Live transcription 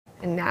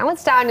And now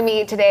it's time to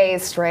meet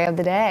today's stray of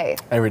the day.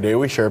 Every day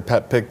we share a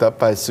pet picked up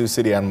by Sioux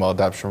City Animal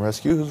Adoption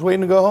Rescue who's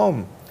waiting to go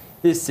home.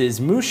 This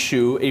is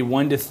Mushu, a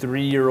 1 to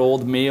 3 year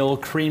old male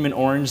cream and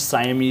orange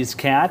Siamese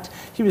cat.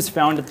 He was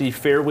found at the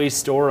Fairway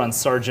store on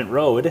Sargent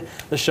Road.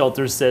 The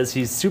shelter says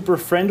he's super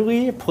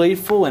friendly,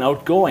 playful, and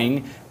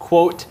outgoing.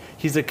 Quote,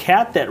 "He's a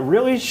cat that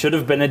really should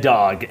have been a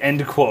dog,"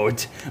 end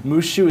quote.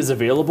 Mushu is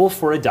available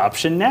for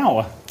adoption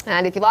now.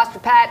 And if you lost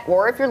your pet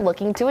or if you're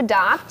looking to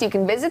adopt, you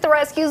can visit the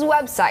rescue's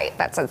website.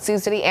 That's at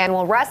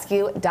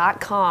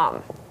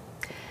SiouxCityAnimalRescue.com.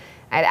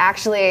 I'd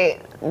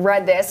actually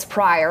read this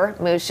prior,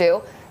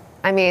 Mushu.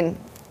 I mean,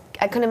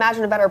 I couldn't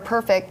imagine a better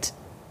perfect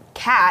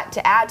cat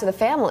to add to the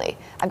family.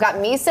 I've got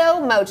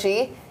Miso,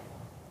 Mochi,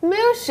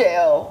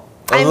 Mushu.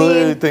 I was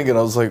literally thinking,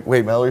 I was like,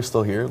 wait, Mallory's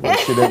still here? Like,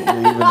 she didn't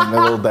leave in the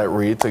middle of that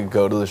read to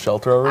go to the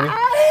shelter already?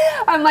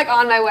 I'm like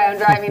on my way. I'm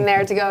driving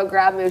there to go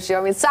grab Mushu.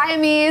 I mean,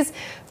 Siamese,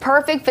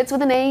 perfect, fits with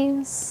the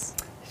names.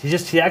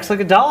 He acts like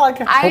a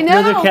dog. I know.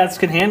 Hope the other cats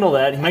can handle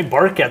that. He might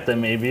bark at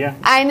them, maybe.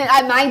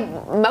 My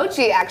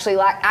Mochi actually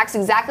acts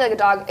exactly like a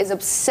dog, is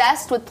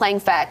obsessed with playing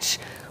fetch.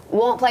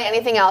 Won't play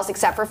anything else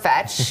except for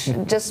fetch.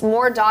 Just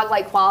more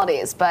dog-like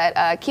qualities, but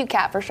cute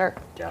cat for sure.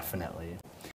 Definitely.